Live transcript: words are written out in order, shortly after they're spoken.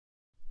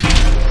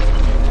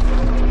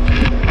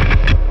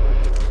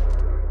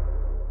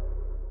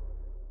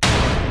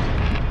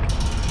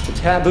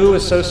taboo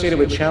associated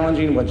with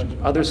challenging what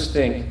others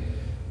think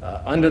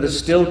under the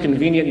still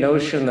convenient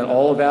notion that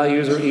all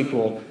values are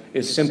equal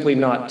is simply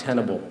not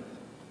tenable.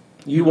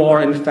 You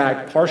are, in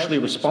fact, partially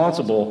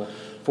responsible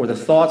for the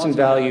thoughts and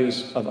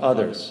values of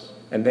others,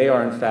 and they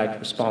are, in fact,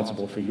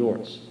 responsible for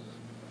yours.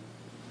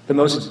 The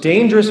most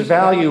dangerous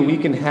value we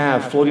can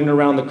have floating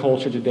around the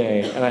culture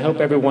today, and I hope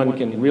everyone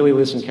can really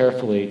listen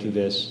carefully to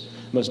this,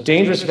 the most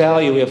dangerous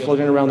value we have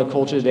floating around the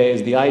culture today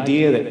is the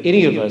idea that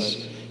any of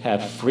us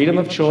have freedom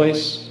of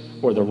choice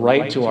or the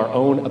right to our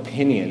own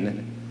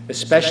opinion,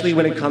 especially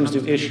when it comes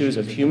to issues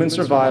of human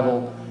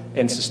survival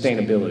and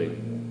sustainability.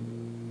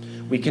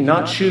 We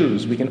cannot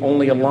choose, we can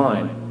only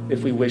align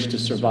if we wish to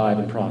survive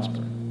and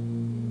prosper.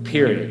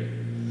 Period.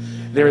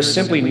 There is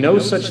simply no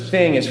such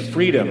thing as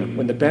freedom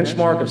when the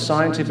benchmark of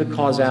scientific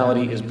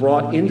causality is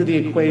brought into the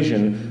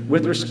equation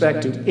with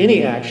respect to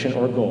any action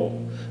or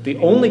goal. The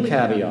only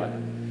caveat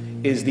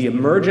is the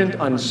emergent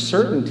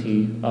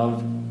uncertainty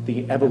of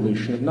the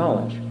evolution of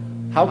knowledge.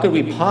 How could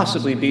we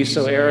possibly be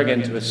so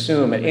arrogant to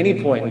assume at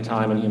any point in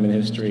time in human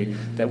history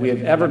that we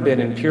have ever been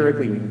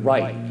empirically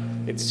right?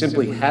 It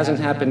simply hasn't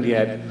happened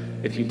yet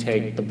if you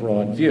take the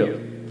broad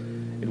view.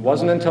 It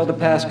wasn't until the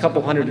past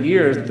couple hundred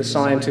years that the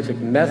scientific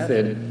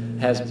method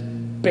has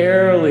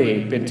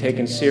barely been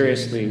taken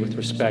seriously with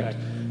respect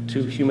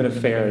to human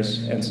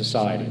affairs and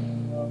society.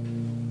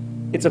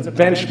 It's a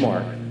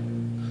benchmark.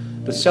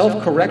 The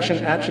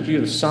self-correction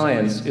attribute of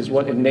science is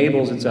what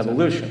enables its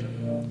evolution.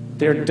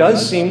 There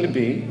does seem to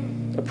be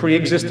a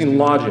pre-existing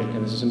logic,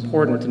 and this is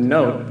important to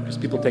note because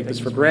people take this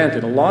for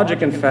granted, a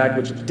logic, in fact,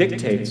 which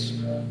dictates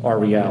our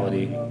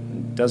reality,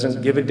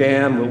 doesn't give a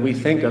damn what we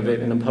think of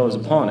it and impose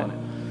upon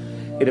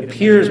it. It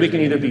appears we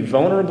can either be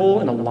vulnerable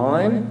and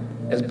align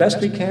as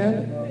best we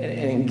can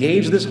and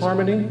engage this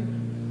harmony,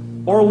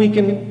 or we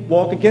can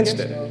walk against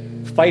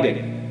it,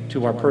 fighting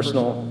to our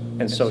personal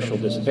and social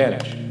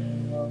disadvantage.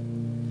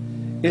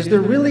 Is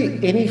there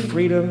really any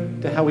freedom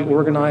to how we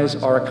organize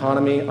our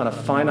economy on a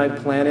finite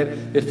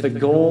planet if the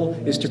goal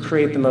is to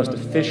create the most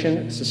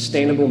efficient,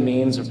 sustainable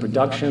means of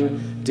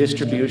production,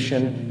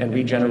 distribution, and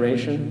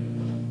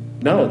regeneration?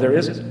 No, there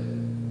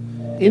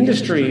isn't.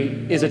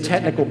 Industry is a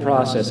technical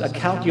process, a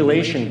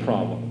calculation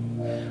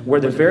problem,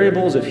 where the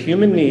variables of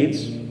human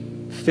needs,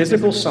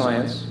 physical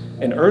science,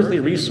 and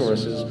earthly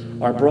resources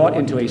are brought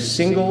into a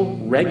single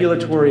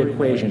regulatory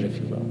equation, if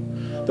you will.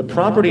 The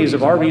properties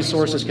of our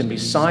resources can be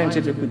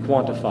scientifically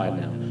quantified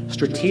now,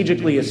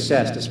 strategically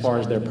assessed as far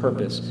as their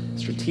purpose,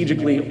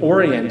 strategically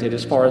oriented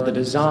as far as the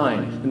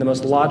design in the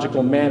most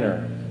logical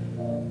manner,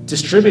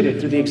 distributed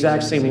through the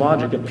exact same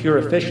logic of pure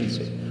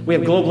efficiency. We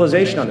have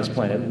globalization on this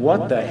planet.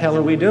 What the hell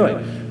are we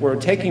doing? We're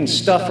taking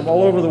stuff from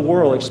all over the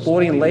world,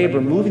 exploiting labor,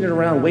 moving it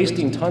around,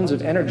 wasting tons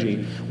of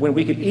energy, when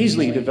we could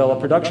easily develop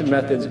production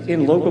methods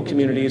in local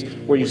communities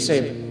where you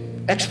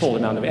save X-fold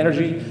amount of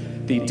energy.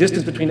 The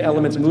distance between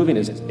elements moving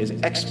is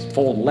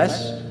X-fold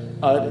less.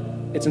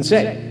 It's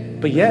insane.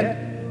 But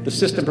yet, the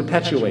system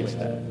perpetuates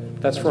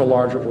that. That's for a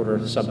larger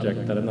order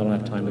subject that I don't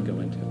have time to go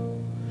into.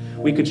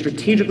 We could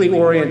strategically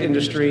orient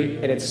industry,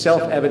 and it's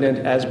self-evident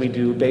as we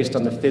do based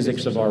on the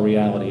physics of our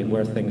reality and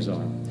where things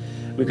are.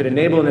 We could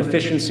enable an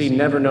efficiency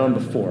never known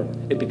before.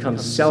 It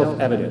becomes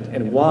self-evident.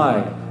 And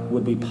why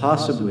would we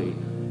possibly,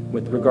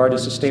 with regard to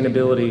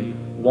sustainability,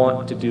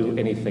 want to do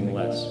anything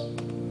less?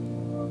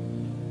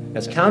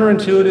 As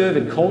counterintuitive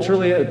and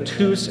culturally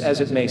obtuse as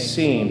it may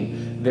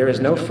seem, there is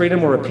no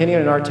freedom or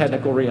opinion in our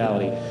technical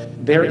reality.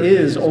 There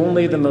is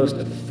only the most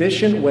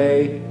efficient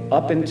way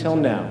up until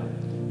now,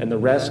 and the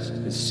rest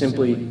is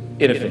simply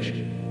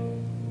inefficient.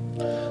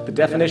 The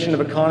definition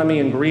of economy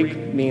in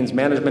Greek means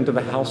management of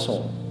a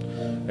household.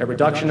 A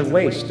reduction of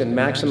waste and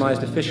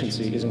maximized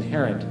efficiency is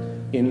inherent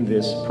in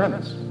this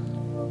premise.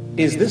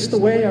 Is this the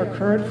way our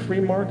current free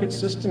market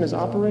system is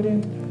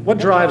operating? What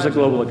drives a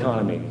global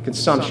economy?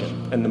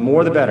 Consumption, and the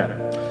more the better.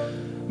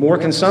 More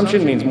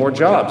consumption means more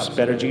jobs,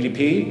 better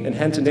GDP, and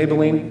hence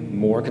enabling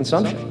more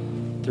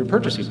consumption through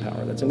purchasing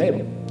power that's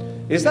enabled.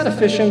 Is that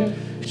efficient?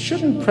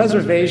 Shouldn't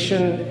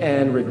preservation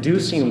and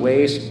reducing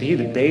waste be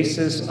the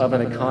basis of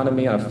an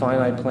economy on a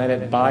finite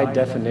planet by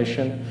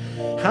definition?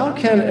 How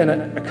can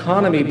an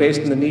economy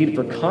based on the need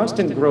for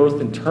constant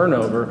growth and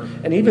turnover,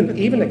 and even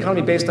an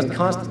economy based on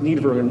constant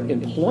need for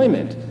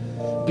employment,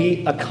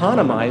 be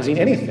economizing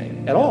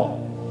anything at all?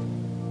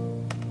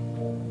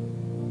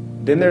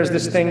 Then there's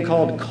this thing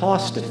called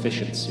cost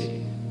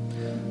efficiency.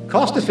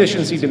 Cost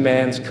efficiency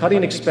demands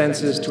cutting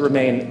expenses to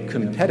remain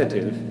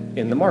competitive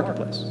in the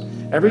marketplace.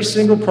 Every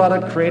single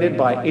product created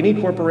by any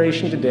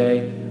corporation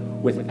today,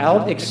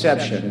 without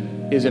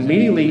exception, is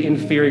immediately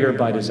inferior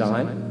by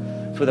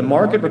design. For the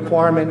market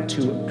requirement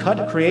to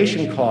cut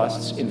creation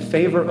costs in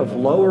favor of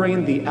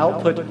lowering the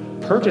output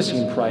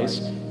purchasing price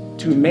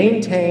to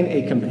maintain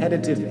a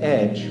competitive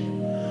edge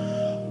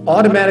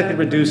automatically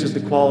reduces the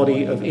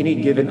quality of any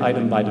given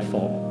item by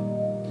default.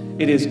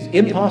 It is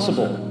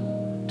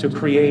impossible to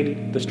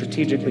create the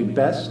strategically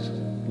best,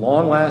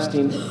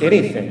 long-lasting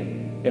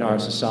anything in our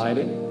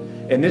society,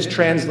 and this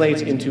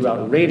translates into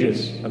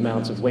outrageous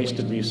amounts of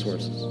wasted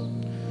resources.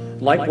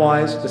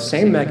 Likewise, the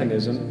same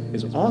mechanism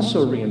is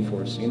also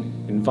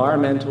reinforcing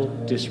environmental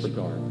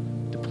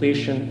disregard,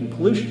 depletion, and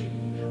pollution.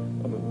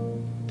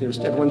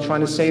 Everyone's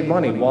trying to save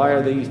money. Why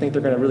are they, you think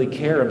they're going to really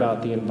care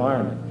about the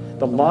environment?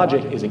 The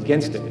logic is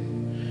against it.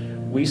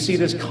 We see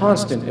this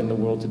constant in the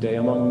world today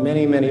among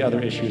many, many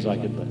other issues I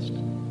could list.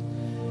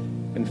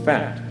 In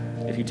fact,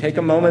 if you take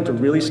a moment to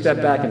really step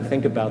back and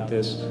think about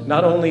this,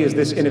 not only is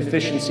this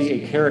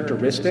inefficiency a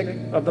characteristic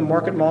of the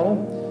market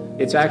model,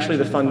 it's actually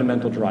the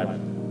fundamental driver.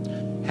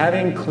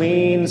 Having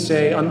clean,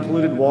 say,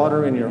 unpolluted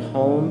water in your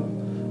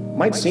home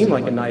might seem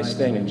like a nice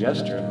thing and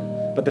gesture,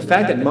 but the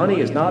fact that money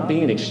is not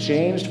being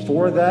exchanged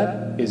for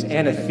that is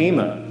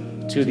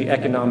anathema to the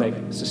economic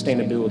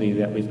sustainability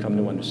that we've come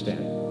to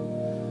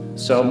understand.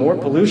 So more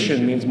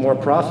pollution means more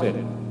profit,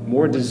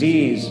 more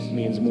disease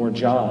means more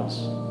jobs,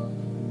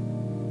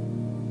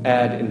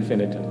 ad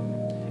infinitum.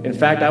 In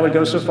fact, I would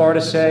go so far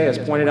to say, as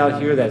pointed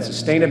out here, that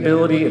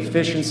sustainability,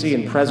 efficiency,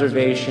 and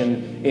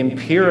preservation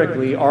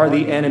empirically are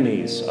the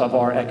enemies of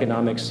our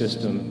economic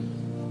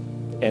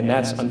system, and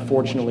that's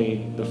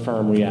unfortunately the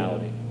firm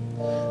reality.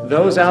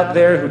 Those out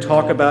there who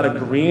talk about a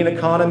green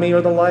economy or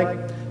the like,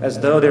 as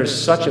though there's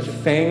such a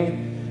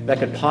thing that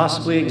could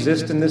possibly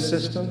exist in this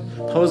system,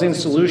 posing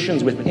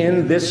solutions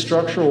within this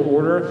structural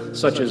order,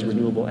 such as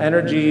renewable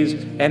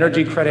energies,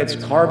 energy credits,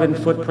 carbon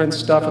footprint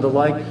stuff, or the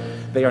like,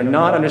 they are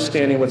not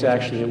understanding what's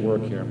actually at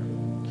work here.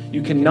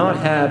 You cannot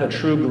have a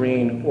true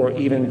green or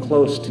even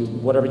close to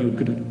whatever you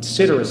could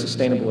consider a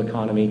sustainable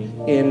economy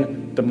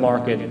in the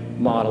market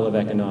model of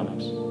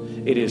economics.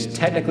 It is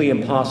technically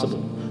impossible.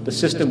 The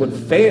system would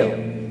fail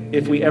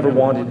if we ever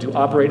wanted to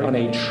operate on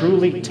a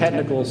truly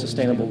technical,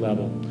 sustainable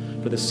level.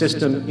 For the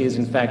system is,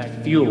 in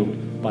fact,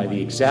 fueled by the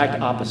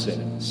exact opposite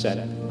set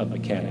of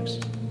mechanics.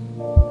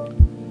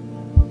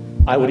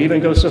 I would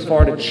even go so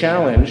far to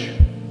challenge,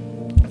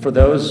 for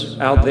those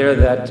out there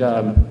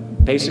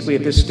that basically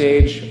at this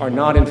stage are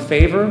not in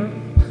favor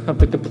of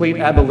the complete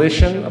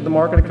abolition of the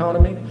market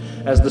economy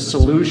as the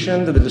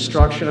solution to the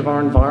destruction of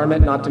our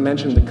environment, not to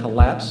mention the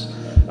collapse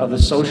of the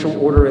social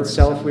order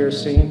itself we are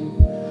seeing,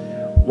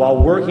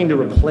 while working to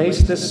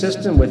replace this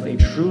system with a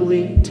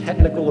truly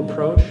technical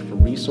approach for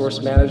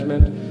resource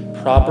management,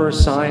 proper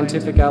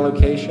scientific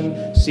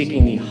allocation,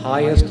 seeking the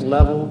highest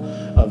level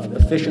of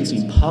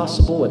efficiency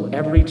possible at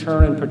every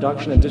turn in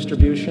production and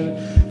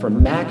distribution, for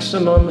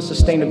maximum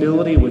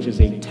sustainability, which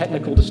is a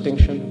technical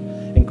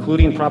distinction,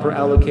 including proper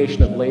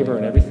allocation of labor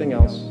and everything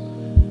else,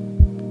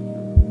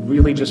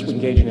 really just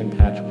engaging in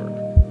patchwork.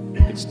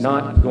 It's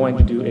not going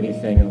to do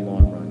anything in the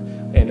long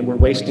run, and we're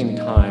wasting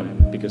time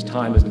because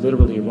time is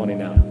literally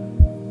running out.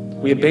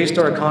 We have based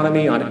our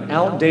economy on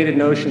outdated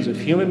notions of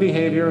human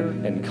behavior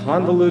and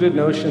convoluted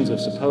notions of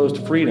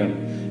supposed freedom,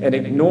 and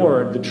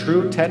ignored the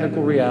true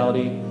technical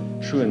reality,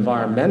 true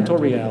environmental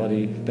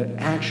reality that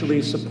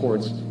actually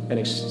supports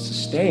and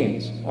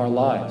sustains our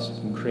lives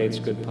and creates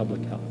good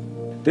public health.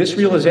 This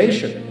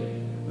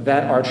realization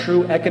that our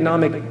true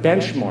economic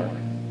benchmark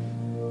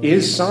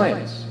is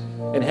science,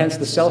 and hence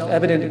the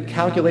self-evident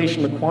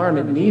calculation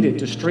requirement needed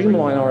to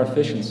streamline our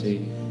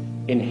efficiency,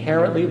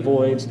 inherently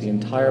voids the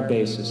entire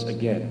basis,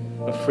 again,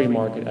 of free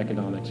market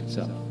economics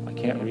itself. I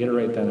can't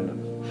reiterate that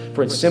enough.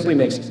 For it simply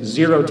makes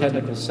zero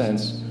technical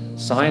sense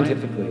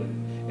scientifically,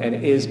 and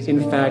is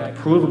in fact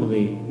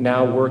provably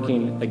now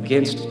working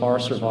against our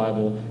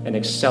survival and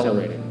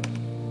accelerating.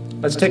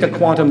 Let's take a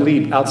quantum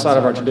leap outside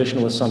of our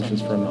traditional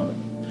assumptions for a moment.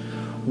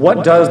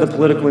 What does the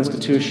political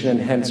institution and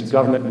hence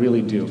government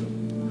really do?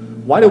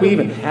 Why do we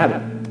even have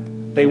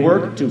it? They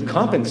work to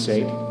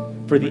compensate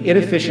for the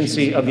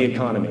inefficiency of the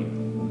economy.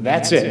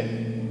 That's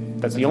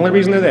it. That's the only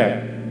reason they're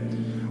there.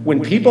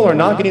 When people are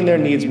not getting their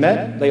needs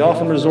met, they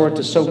often resort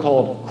to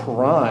so-called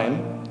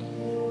crime.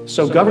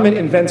 So government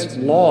invents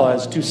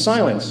laws to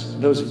silence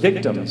those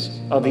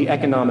victims of the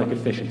economic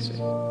efficiency.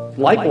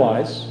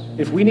 Likewise,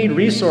 if we need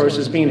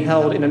resources being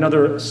held in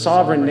another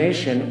sovereign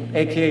nation,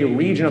 aka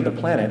region of the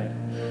planet,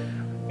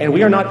 and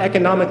we are not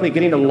economically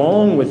getting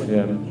along with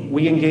them,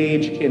 we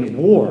engage in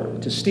war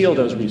to steal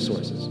those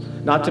resources,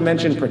 not to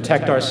mention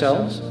protect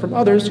ourselves from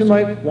others who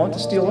might want to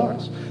steal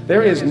ours.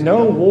 There is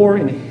no war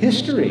in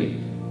history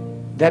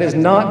that has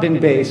not been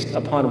based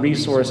upon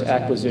resource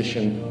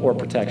acquisition or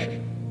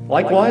protection.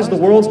 Likewise, the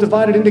world's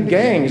divided into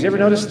gangs. You ever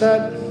notice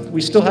that? We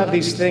still have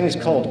these things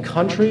called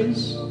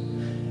countries.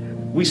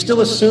 We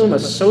still assume a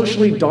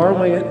socially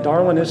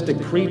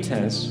Darwinistic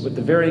pretense with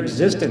the very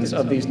existence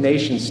of these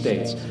nation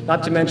states,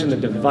 not to mention the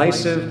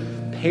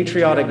divisive,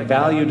 patriotic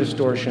value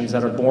distortions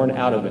that are born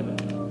out of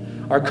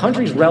it. Are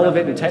countries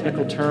relevant in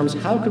technical terms?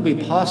 How could we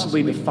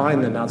possibly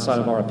define them outside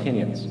of our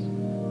opinions?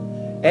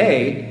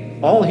 A,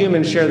 all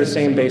humans share the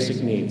same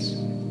basic needs.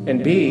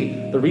 And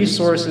B, the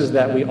resources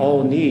that we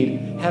all need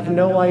have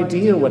no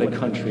idea what a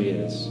country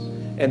is.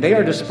 And they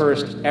are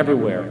dispersed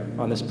everywhere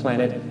on this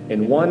planet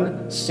in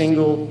one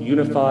single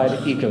unified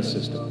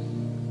ecosystem.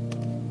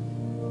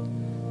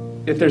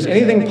 If there's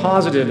anything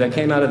positive that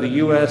came out of the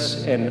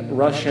US and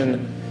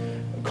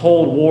Russian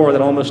Cold War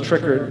that almost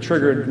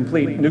triggered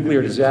complete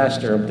nuclear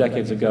disaster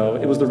decades ago.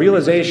 It was the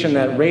realization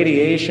that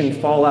radiation,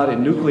 fallout,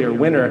 and nuclear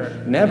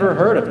winter never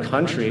heard of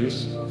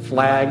countries,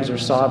 flags, or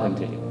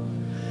sovereignty.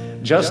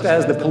 Just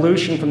as the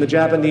pollution from the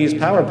Japanese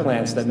power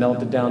plants that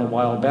melted down a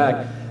while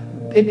back,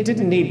 it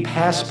didn't need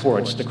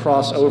passports to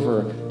cross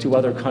over to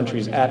other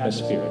countries'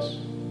 atmospheres.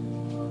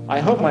 I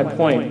hope my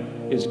point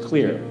is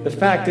clear. The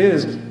fact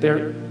is,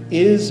 there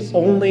is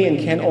only and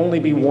can only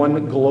be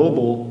one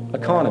global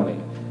economy.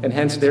 And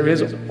hence there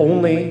is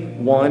only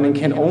one and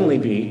can only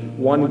be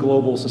one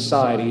global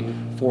society,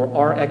 for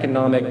our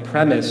economic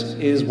premise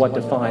is what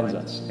defines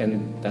us,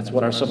 and that's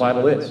what our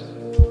survival is.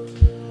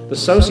 The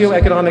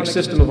socioeconomic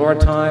system of our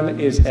time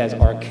is as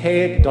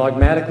archaic,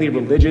 dogmatically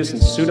religious,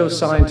 and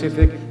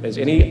pseudoscientific as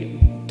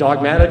any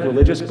dogmatic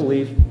religious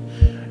belief.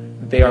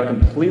 They are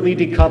completely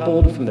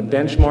decoupled from the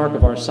benchmark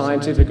of our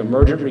scientific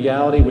emergent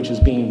reality, which is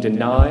being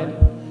denied,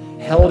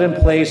 held in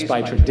place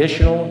by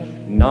traditional,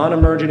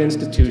 non-emergent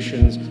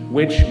institutions,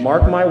 which,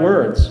 mark my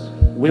words,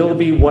 will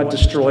be what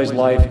destroys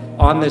life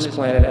on this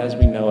planet as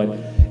we know it,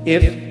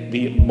 if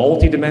the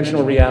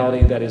multidimensional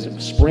reality that is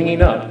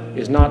springing up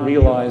is not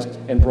realized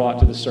and brought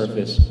to the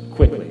surface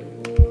quickly.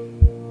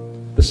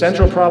 The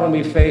central problem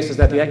we face is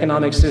that the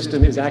economic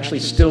system is actually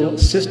still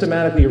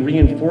systematically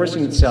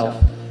reinforcing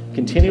itself,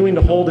 continuing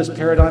to hold this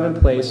paradigm in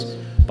place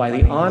by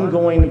the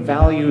ongoing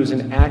values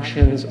and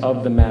actions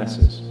of the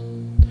masses,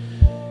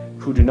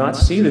 who do not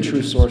see the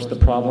true source of the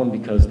problem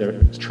because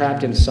they're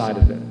trapped inside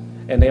of it,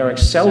 and they are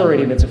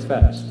accelerating its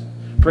effects.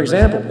 For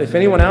example, if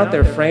anyone out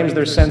there frames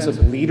their sense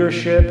of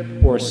leadership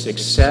or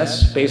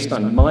success based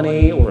on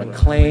money or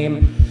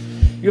acclaim,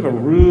 you have a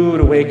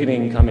rude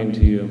awakening coming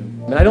to you.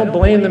 And I don't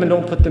blame them and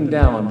don't put them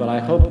down, but I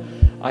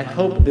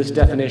hope this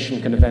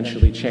definition can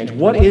eventually change.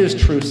 What is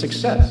true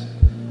success?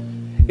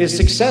 Is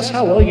success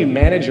how well you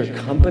manage your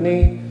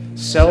company,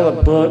 sell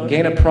a book,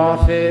 gain a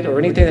profit, or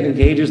anything that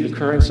engages the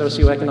current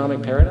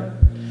socioeconomic paradigm?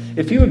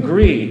 If you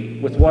agree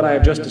with what I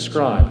have just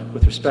described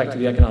with respect to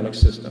the economic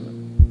system,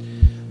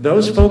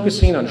 those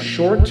focusing on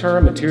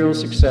short-term material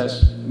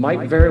success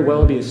might very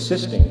well be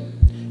assisting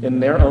in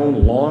their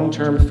own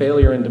long-term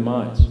failure and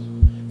demise,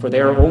 for they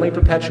are only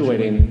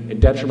perpetuating a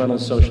detrimental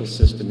social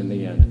system in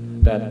the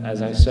end that,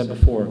 as I said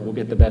before, will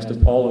get the best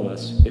of all of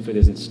us if it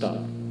isn't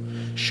stopped.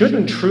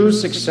 Shouldn't true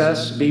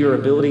success be your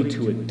ability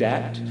to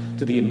adapt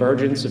to the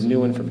emergence of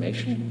new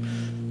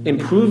information,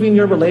 improving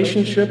your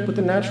relationship with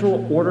the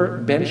natural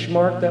order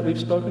benchmark that we've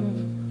spoken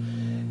of?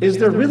 Is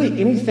there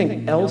really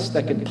anything else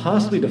that could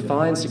possibly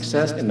define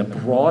success in the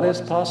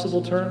broadest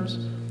possible terms?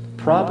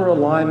 Proper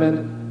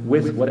alignment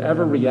with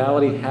whatever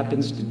reality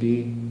happens to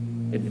be,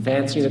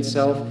 advancing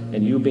itself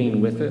and you being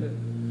with it?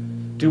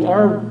 Do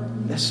our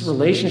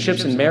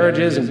relationships and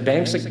marriages and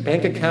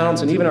bank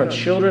accounts and even our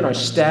children, our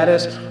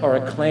status, our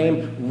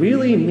acclaim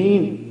really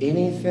mean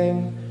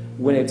anything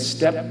when it's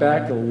stepped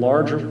back to the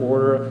larger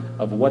order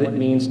of what it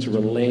means to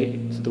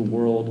relate to the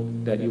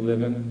world that you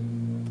live in?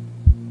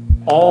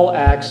 All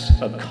acts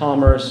of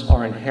commerce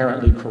are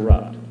inherently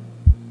corrupt.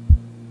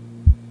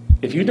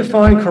 If you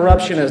define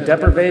corruption as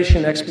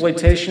deprivation,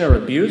 exploitation, or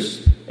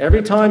abuse,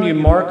 every time you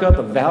mark up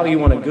a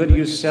value on a good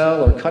you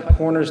sell or cut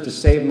corners to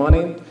save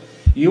money,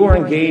 you are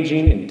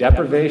engaging in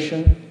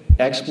deprivation,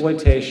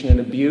 exploitation, and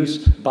abuse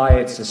by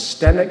its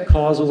systemic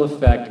causal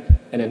effect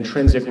and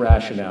intrinsic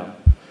rationale.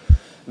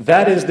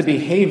 That is the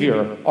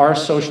behavior our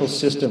social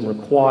system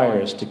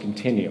requires to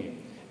continue,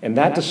 and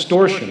that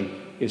distortion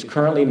is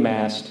currently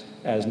masked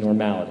as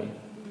normality.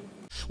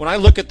 When I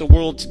look at the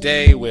world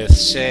today with,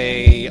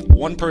 say,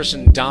 one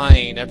person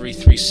dying every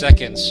 3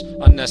 seconds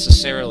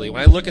unnecessarily,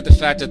 when I look at the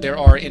fact that there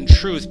are, in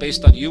truth,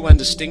 based on UN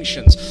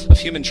distinctions of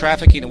human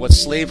trafficking and what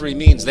slavery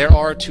means, there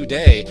are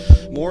today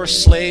more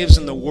slaves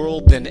in the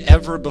world than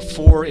ever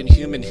before in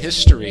human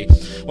history,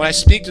 when I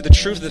speak to the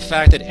truth of the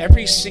fact that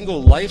every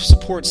single life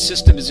support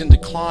system is in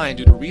decline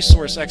due to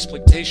resource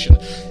exploitation,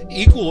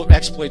 equal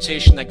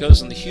exploitation that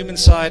goes on the human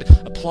side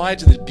applied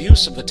to the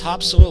abuse of the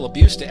topsoil,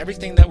 abuse to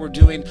everything that we're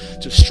doing,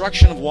 to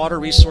destruction of water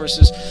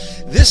resources.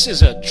 This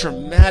is a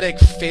dramatic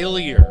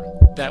failure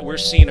that we're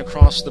seeing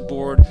across the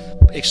board,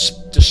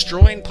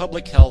 destroying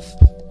public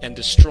health and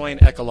destroying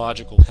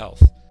ecological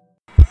health.